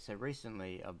So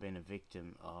recently I've been a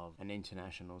victim of an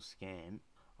international scam.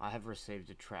 I have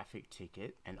received a traffic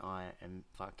ticket and I am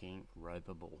fucking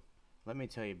ropeable. Let me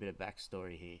tell you a bit of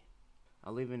backstory here.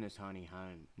 I live in a tiny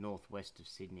home northwest of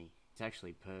Sydney. It's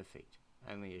actually perfect.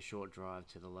 Only a short drive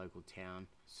to the local town,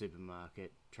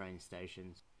 supermarket, train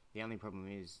stations. The only problem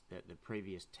is that the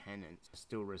previous tenants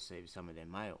still receive some of their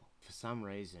mail. For some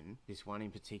reason, this one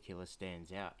in particular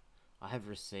stands out. I have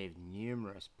received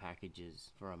numerous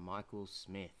packages for a Michael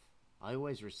Smith. I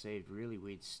always received really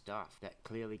weird stuff that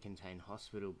clearly contained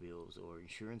hospital bills or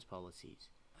insurance policies.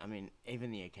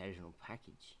 Even the occasional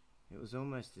package. It was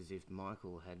almost as if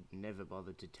Michael had never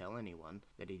bothered to tell anyone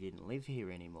that he didn't live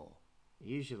here anymore.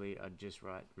 Usually I'd just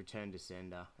write return to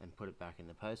sender and put it back in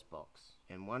the post box.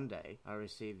 And one day I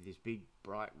received this big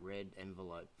bright red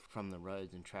envelope from the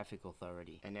Roads and Traffic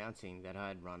Authority announcing that I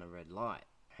had run a red light.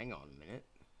 Hang on a minute.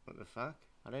 What the fuck?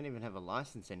 I don't even have a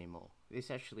license anymore.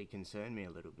 This actually concerned me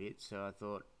a little bit, so I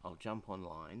thought I'll jump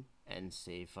online and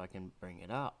see if I can bring it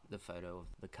up, the photo of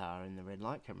the car in the red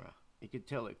light camera. You could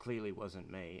tell it clearly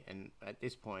wasn't me, and at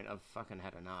this point I've fucking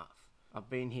had enough.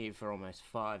 I've been here for almost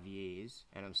 5 years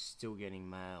and I'm still getting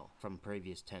mail from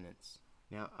previous tenants.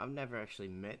 Now, I've never actually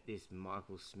met this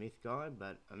Michael Smith guy,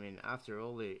 but after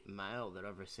all the mail that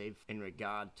I've received in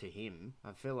regard to him,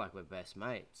 I feel like we're best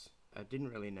mates. I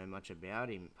didn't really know much about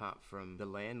him apart from the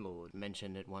landlord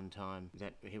mentioned at one time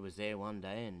that he was there one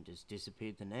day and just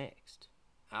disappeared the next.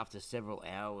 After several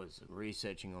hours of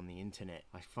researching on the internet,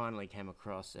 I finally came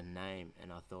across a name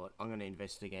and I thought, I'm going to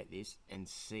investigate this and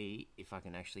see if I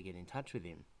can actually get in touch with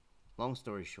him. Long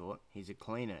story short, he's a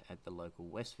cleaner at the local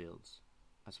Westfields.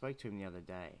 I spoke to him the other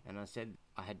day and I said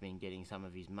I had been getting some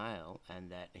of his mail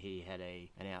and that he had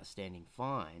an outstanding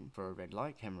fine for a red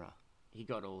light camera. He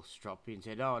got all stroppy and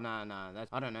said, oh, no,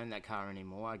 I don't own that car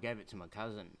anymore. I gave it to my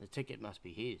cousin. The ticket must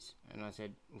be his. And I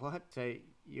said, what? So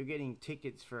you're getting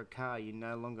tickets for a car you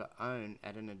no longer own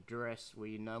at an address where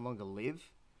you no longer live?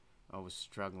 I was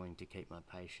struggling to keep my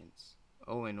patience.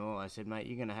 All in all, I said, mate,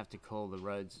 you're going to have to call the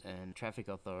Roads and Traffic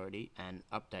Authority and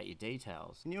update your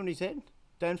details. And you know what he said?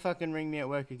 Don't fucking ring me at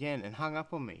work again, and hung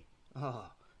up on me. Oh,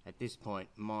 at this point,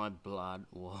 my blood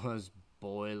was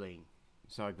boiling.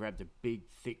 So I grabbed a big,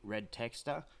 thick red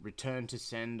texter, returned to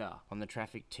sender on the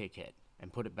traffic ticket,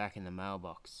 and put it back in the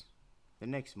mailbox. The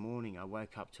next morning, I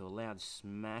woke up to a loud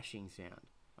smashing sound.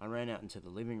 I ran out into the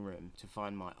living room to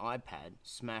find my iPad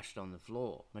smashed on the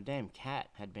floor. My damn cat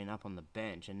had been up on the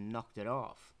bench and knocked it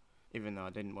off. Even though I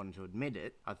didn't want to admit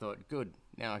it, I thought, good,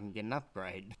 now I can get an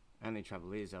upgrade. Only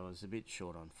trouble is, I was a bit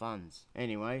short on funds.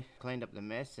 Anyway, cleaned up the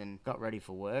mess and got ready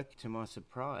for work. To my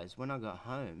surprise, when I got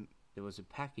home, there was a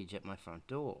package at my front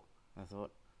door. I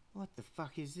thought, what the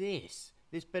fuck is this?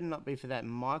 This better not be for that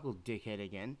Michael dickhead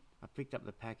again. I picked up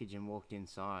the package and walked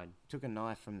inside, took a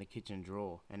knife from the kitchen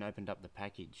drawer and opened up the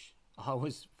package. I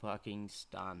was fucking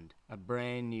stunned. A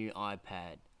brand new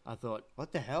iPad. I thought,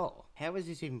 what the hell? How is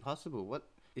this even possible? What?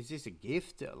 Is this a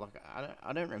gift?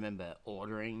 I don't remember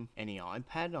ordering any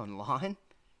iPad online.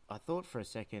 I thought for a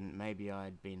second maybe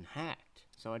I'd been hacked.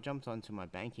 So I jumped onto my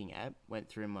banking app, went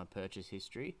through my purchase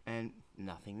history, and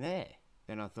nothing there.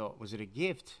 Then I thought, was it a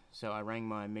gift? So I rang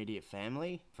my immediate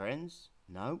family, friends.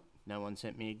 Nope, no one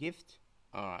sent me a gift.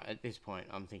 Alright, at this point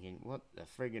I'm thinking, what the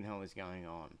friggin' hell is going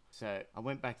on? So I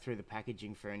went back through the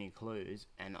packaging for any clues,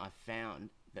 and I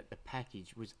found that the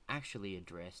package was actually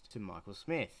addressed to Michael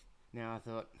Smith. Now I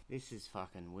thought, this is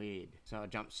fucking weird. So I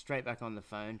jumped straight back on the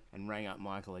phone and rang up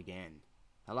Michael again.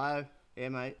 Hello? Yeah,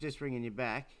 mate, just ringing you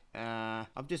back.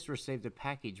 I've just received a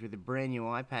package with a brand new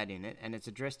iPad in it and it's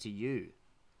addressed to you.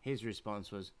 His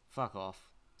response was, fuck off.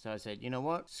 So I said, you know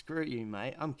what? Screw you,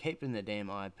 mate. I'm keeping the damn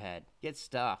iPad. Get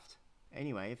stuffed.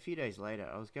 Anyway, a few days later,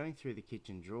 I was going through the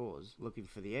kitchen drawers looking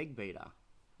for the egg beater.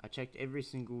 I checked every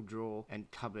single drawer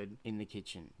and cupboard in the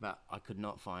kitchen, but I could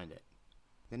not find it.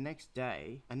 The next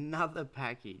day, another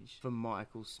package from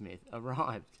Michael Smith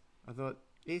arrived. I thought,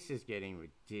 this is getting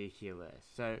ridiculous.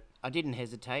 So I didn't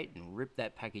hesitate and ripped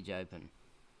that package open.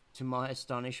 To my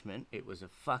astonishment, it was a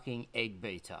fucking egg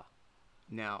beater.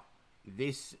 Now,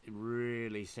 this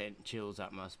really sent chills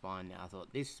up my spine now. I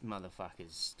thought, this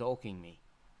motherfucker's stalking me.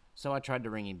 So I tried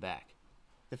to ring him back.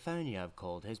 The phone you have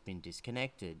called has been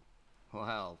disconnected.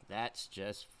 Well, that's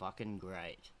just fucking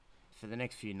great. For the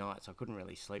next few nights, I couldn't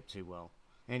really sleep too well.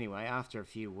 Anyway, after a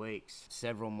few weeks,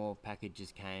 several more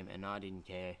packages came and I didn't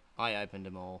care. I opened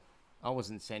them all. I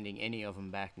wasn't sending any of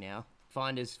them back now.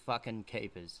 Finders fucking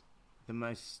keepers. The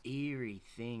most eerie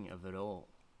thing of it all,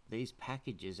 these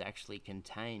packages actually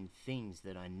contained things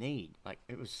that I need.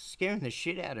 It was scaring the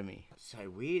shit out of me. It's so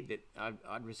weird that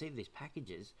I'd received these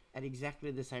packages at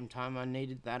exactly the same time I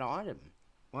needed that item.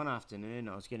 One afternoon,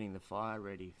 I was getting the fire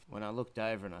ready when I looked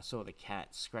over and I saw the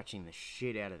cat scratching the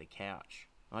shit out of the couch.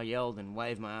 I yelled and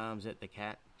waved my arms at the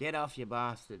cat. "Get off, you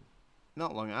bastard."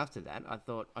 Not long after that, I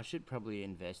thought I should probably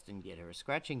invest and get her a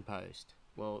scratching post.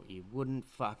 Well, you wouldn't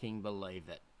fucking believe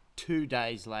it. 2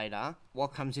 days later,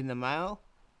 what comes in the mail?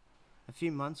 A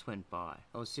few months went by.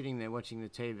 I was sitting there watching the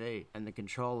TV and the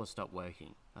controller stopped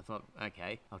working. I thought,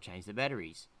 okay, I'll change the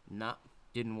batteries. Nah,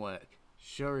 didn't work.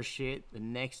 Sure as shit, the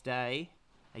next day,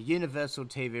 a universal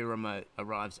TV remote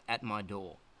arrives at my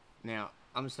door. Now,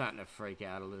 I'm starting to freak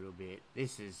out a little bit.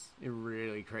 This is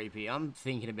really creepy. I'm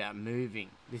thinking about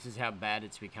moving. This is how bad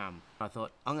it's become. I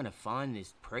thought, I'm going to find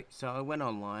this prick. So I went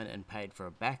online and paid for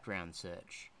a background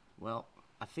search. Well,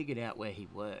 I figured out where he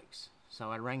works. So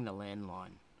I rang the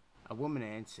landline. A woman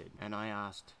answered and I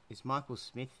asked, "Is Michael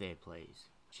Smith there, please?"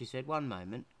 She said, "One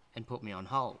moment," and put me on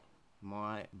hold.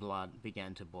 My blood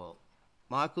began to boil.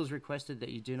 "Michael's requested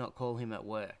that you do not call him at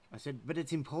work." I said, "But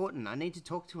it's important. I need to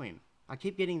talk to him. I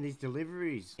keep getting these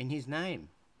deliveries in his name,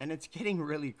 and it's getting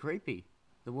really creepy."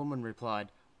 The woman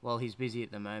replied, "Well, he's busy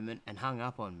at the moment," and hung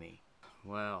up on me.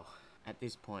 Well, at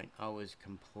this point, I was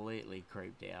completely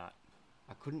creeped out.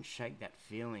 I couldn't shake that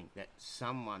feeling that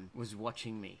someone was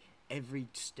watching me. Every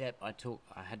step I took,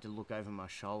 I had to look over my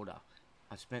shoulder.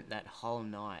 I spent that whole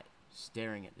night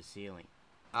staring at the ceiling.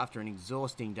 After an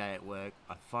exhausting day at work,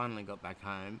 I finally got back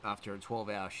home after a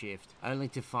 12-hour shift, only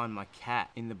to find my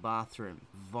cat in the bathroom,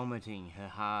 vomiting her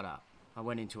heart up. I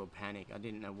went into a panic. I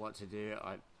didn't know what to do.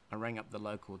 I rang up the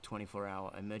local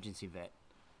 24-hour emergency vet,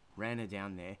 ran her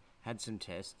down there, had some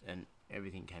tests, and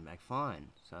everything came back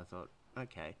fine. So I thought,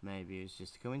 okay, maybe it was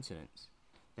just a coincidence.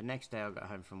 The next day I got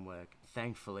home from work.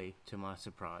 Thankfully, to my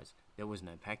surprise, there was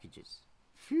no packages.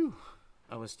 Phew!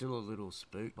 I was still a little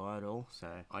spooked by it all,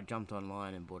 so I jumped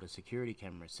online and bought a security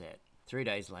camera set. 3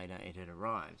 days later, it had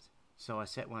arrived. So I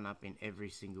set one up in every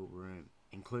single room,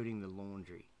 including the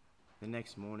laundry. The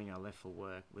next morning I left for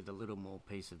work with a little more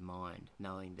peace of mind,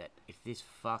 knowing that if this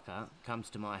fucker comes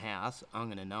to my house, I'm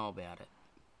going to know about it.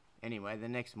 Anyway, the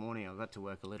next morning I got to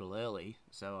work a little early,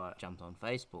 so I jumped on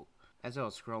Facebook. As I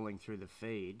was scrolling through the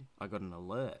feed, I got an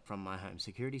alert from my home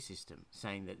security system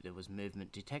saying that there was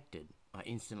movement detected. I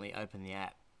instantly opened the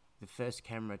app. The first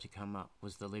camera to come up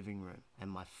was the living room,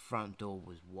 and my front door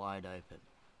was wide open.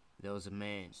 There was a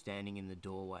man standing in the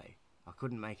doorway. I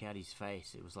couldn't make out his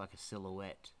face. It was like a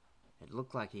silhouette. It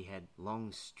looked like he had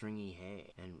long, stringy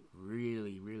hair and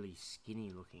really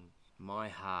skinny looking. My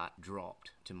heart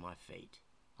dropped to my feet.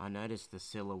 I noticed the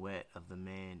silhouette of the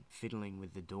man fiddling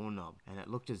with the doorknob, and it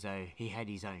looked as though he had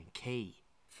his own key.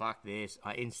 Fuck this.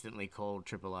 I instantly called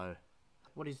 000.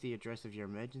 "What is the address of your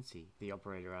emergency?" the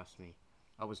operator asked me.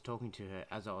 I was talking to her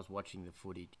as I was watching the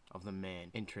footage of the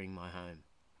man entering my home.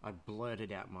 I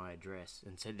blurted out my address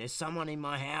and said, "There's someone in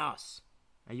my house."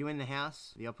 "Are you in the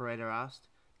house?" the operator asked.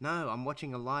 "No, I'm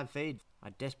watching a live feed." I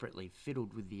desperately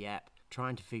fiddled with the app,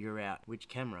 trying to figure out which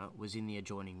camera was in the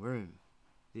adjoining room.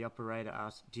 The operator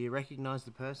asked, "Do you recognize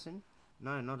the person?"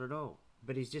 "No, not at all.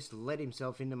 But he's just let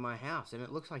himself into my house and it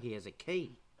looks like he has a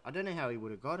key. I don't know how he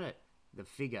would have got it." The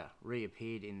figure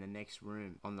reappeared in the next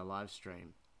room on the live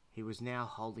stream. He was now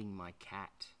holding my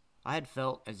cat. I had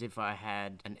felt as if I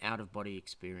had an out-of-body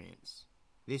experience.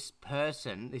 This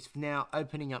person is now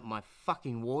opening up my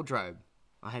fucking wardrobe.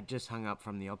 I had just hung up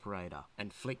from the operator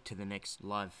and flicked to the next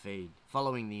live feed,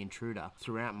 following the intruder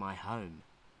throughout my home.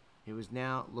 He was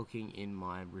now looking in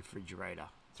my refrigerator,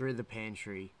 through the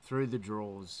pantry, through the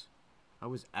drawers. I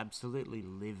was absolutely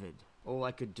livid. All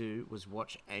I could do was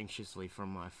watch anxiously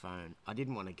from my phone. I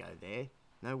didn't want to go there.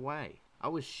 No way. I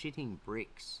was shitting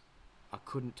bricks. I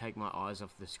couldn't take my eyes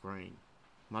off the screen.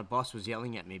 My boss was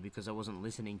yelling at me because I wasn't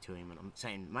listening to him, and I'm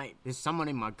saying, "Mate, there's someone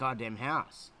in my goddamn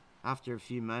house." After a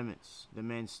few moments, the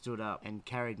man stood up and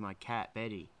carried my cat,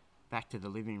 Betty, back to the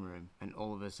living room, and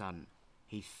all of a sudden,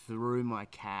 he threw my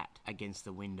cat against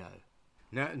the window.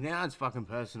 Now it's fucking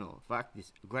personal. Fuck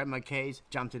this. Grabbed my keys,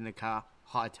 jumped in the car,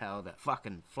 hightailed it.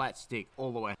 Fucking flat stick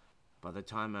all the way. By the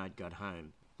time I'd got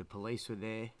home, the police were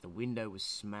there, the window was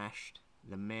smashed,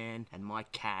 the man and my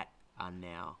cat are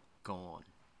now gone.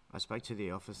 I spoke to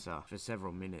the officer for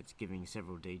several minutes, giving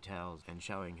several details and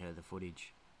showing her the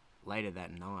footage. Later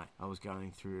that night, I was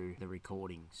going through the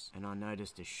recordings and I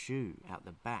noticed a shoe out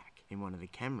the back in one of the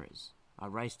cameras. I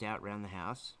raced out round the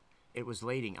house. It was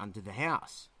leading under the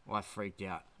house. I freaked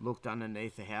out, looked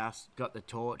underneath the house, got the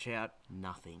torch out,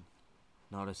 nothing.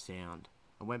 Not a sound.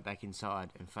 I went back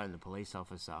inside and phoned the police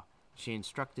officer. She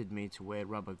instructed me to wear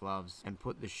rubber gloves and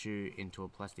put the shoe into a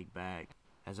plastic bag.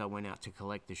 As I went out to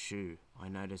collect the shoe, I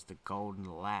noticed a golden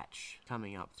latch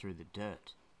coming up through the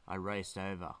dirt. I raced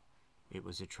over. It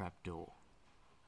was a trapdoor.